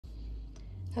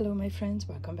Hello my friends,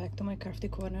 welcome back to my crafty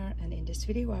corner, and in this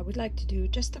video I would like to do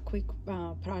just a quick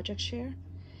project share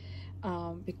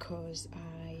because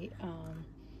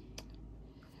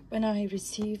when I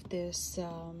received this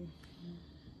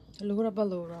Lora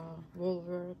Bailora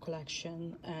Volver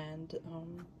collection and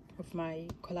of my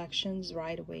collections,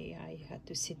 right away I had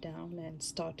to sit down and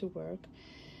start to work,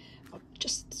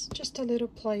 just a little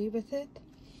play with it.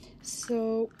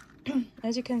 So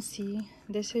as you can see,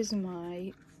 this is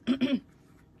my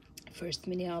first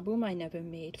mini album. I never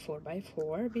made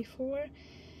 4x4 before,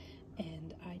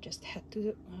 and I just had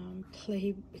to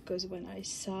play because when I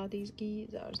saw these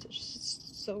geese are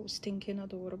just so stinking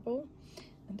adorable.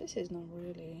 And this is not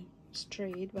really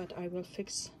straight, but I will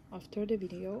fix after the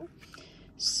video.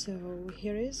 So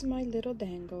here is my little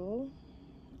dangle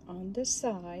on the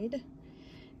side.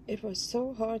 It was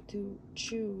so hard to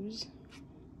choose,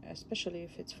 especially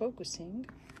if it's focusing.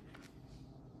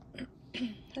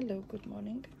 Hello, good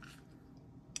morning.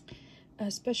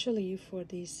 Especially for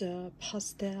these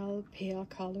pastel pale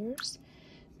colors.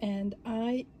 And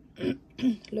I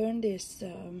learned this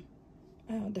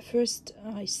the first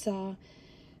I saw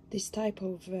this type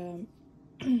of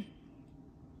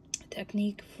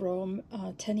technique from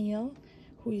Teniel,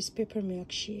 who is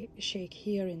Peppermilk Shake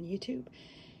here in YouTube.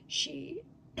 She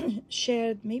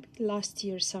shared maybe last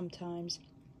year sometimes.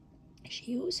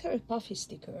 She used her puffy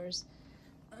stickers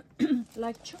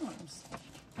like charms,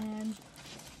 and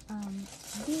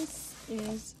this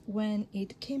is when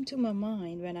it came to my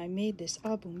mind when I made this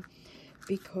album,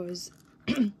 because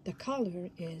the color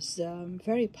is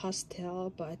very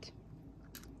pastel, but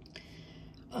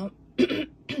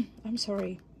I'm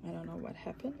sorry, I don't know what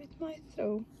happened with my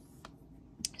throat.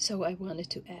 So I wanted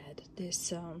to add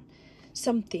this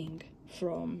something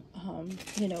from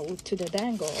you know, to the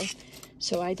dangle.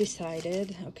 So I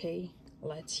decided, okay,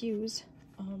 let's use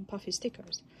puffy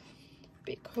stickers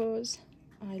because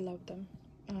I love them.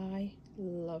 I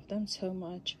love them so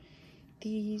much.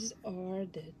 These are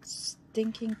the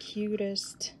stinking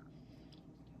cutest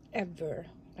ever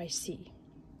I see.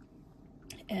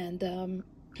 And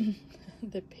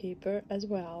the paper as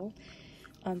well.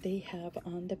 They have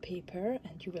on the paper,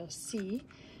 and you will see.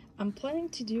 I'm planning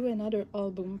to do another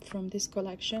album from this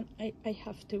collection. I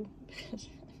have to.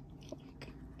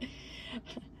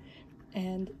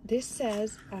 And this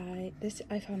says, this,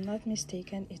 if I'm not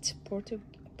mistaken, it's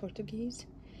Portuguese,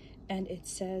 and it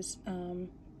says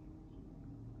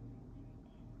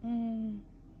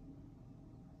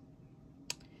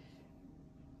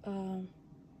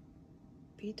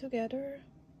be together.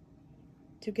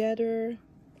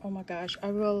 Oh my gosh,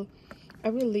 I will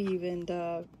leave in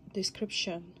the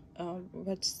description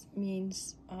what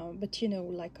means, but you know,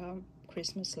 like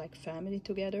Christmas, like family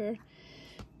together.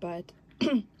 But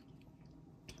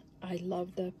I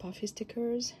love the puffy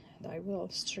stickers, and I will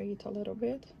straight a little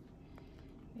bit.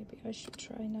 Maybe I should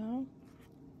try now.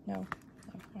 No,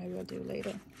 I will do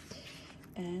later.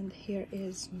 And here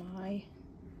is my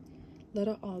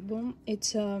little album.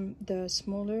 It's the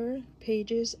smaller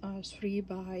pages are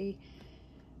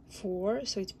 3x4,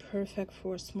 so it's perfect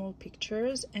for small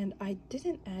pictures. And I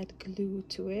didn't add glue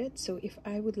to it, so if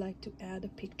I would like to add a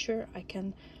picture, I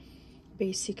can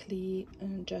basically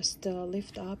just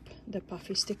lift up the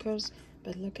puffy stickers.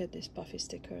 But look at these puffy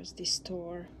stickers, this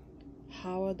store,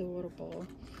 how adorable.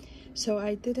 So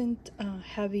I didn't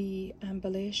heavy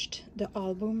embellished the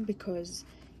album because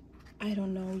I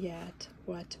don't know yet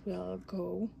what will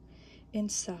go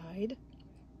inside.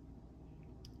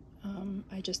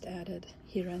 I just added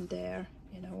here and there,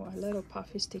 you know, a little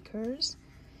puffy stickers,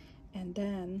 and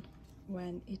then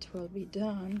when it will be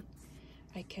done,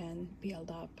 I can build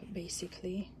up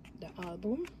basically the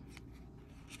album.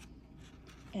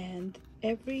 And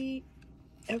every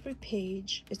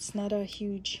page, it's not a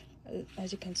huge,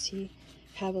 as you can see,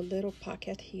 have a little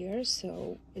pocket here,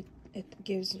 so it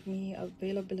gives me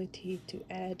availability to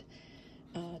add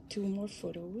 2 more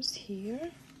photos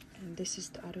here. And this is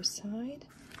the other side,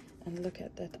 and look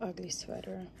at that ugly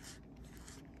sweater.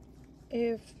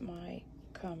 If my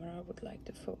camera would like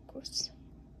to focus,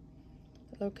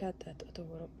 look at that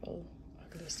adorable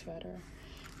ugly sweater.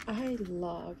 I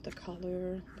love the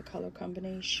color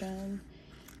combination,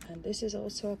 and this is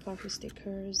also a puffy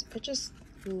stickers. I just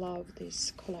love this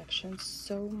collection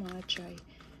so much. I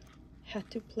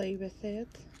had to play with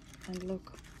it. And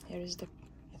look, here is the,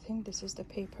 I think this is the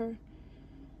paper,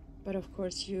 but of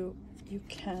course you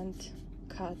can't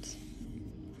cut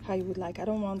how you would like. I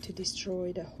don't want to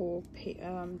destroy the whole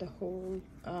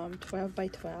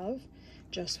 12x12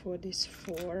 just for this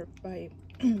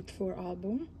 4x4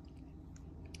 album.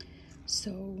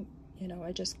 So, you know,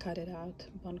 I just cut it out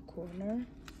one corner,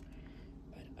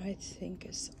 but I think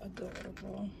is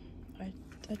adorable.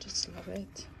 I just love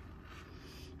it.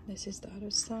 This is the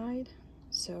other side.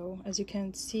 So as you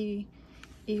can see,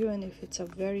 even if it's a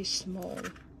very small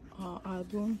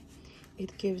album,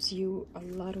 it gives you a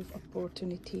lot of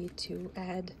opportunity to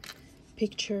add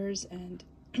pictures and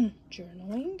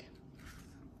journaling.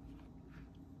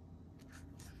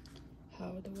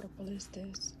 How adorable is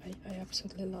this? I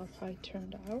absolutely love how it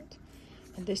turned out.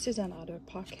 And this is another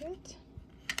pocket.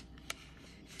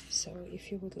 So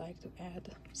if you would like to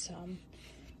add some,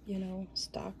 you know,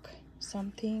 stock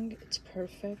something, it's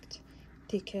perfect,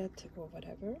 ticket or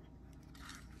whatever.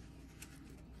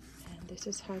 And this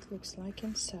is how it looks like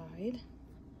inside.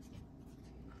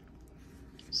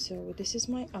 So this is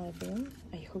my album.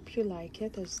 I hope you like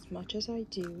it as much as I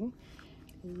do.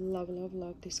 Love, love,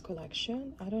 love this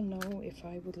collection. I don't know if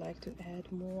I would like to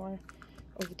add more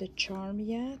of the charm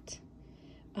yet,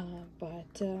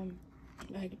 but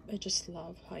I just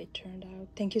love how it turned out.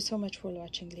 Thank you so much for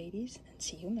watching, ladies, and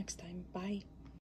see you next time. Bye.